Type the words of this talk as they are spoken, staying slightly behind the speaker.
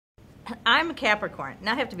I'm a Capricorn.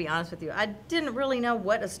 Now I have to be honest with you. I didn't really know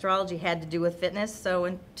what astrology had to do with fitness, so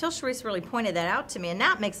until Sharice really pointed that out to me, and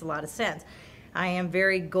now it makes a lot of sense. I am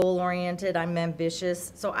very goal-oriented, I'm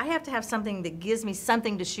ambitious, so I have to have something that gives me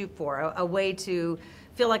something to shoot for, a way to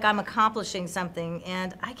feel like I'm accomplishing something,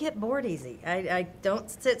 and I get bored easy. I don't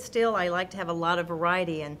sit still. I like to have a lot of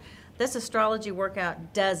variety, and this astrology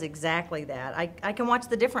workout does exactly that. I can watch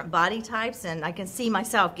the different body types, and I can see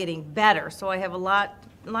myself getting better, so I have a lot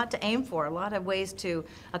to aim for, a lot of ways to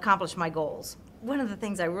accomplish my goals. One of the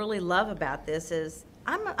things I really love about this is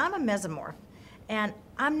I'm a mesomorph, and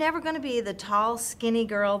I'm never going to be the tall, skinny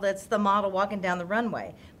girl that's the model walking down the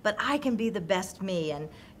runway, but I can be the best me. And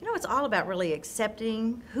you know, it's all about really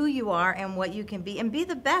accepting who you are and what you can be, and be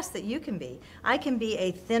the best that you can be. I can be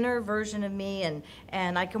a thinner version of me,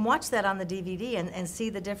 and I can watch that on the DVD and see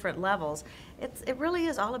the different levels. It really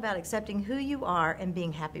is all about accepting who you are and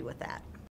being happy with that.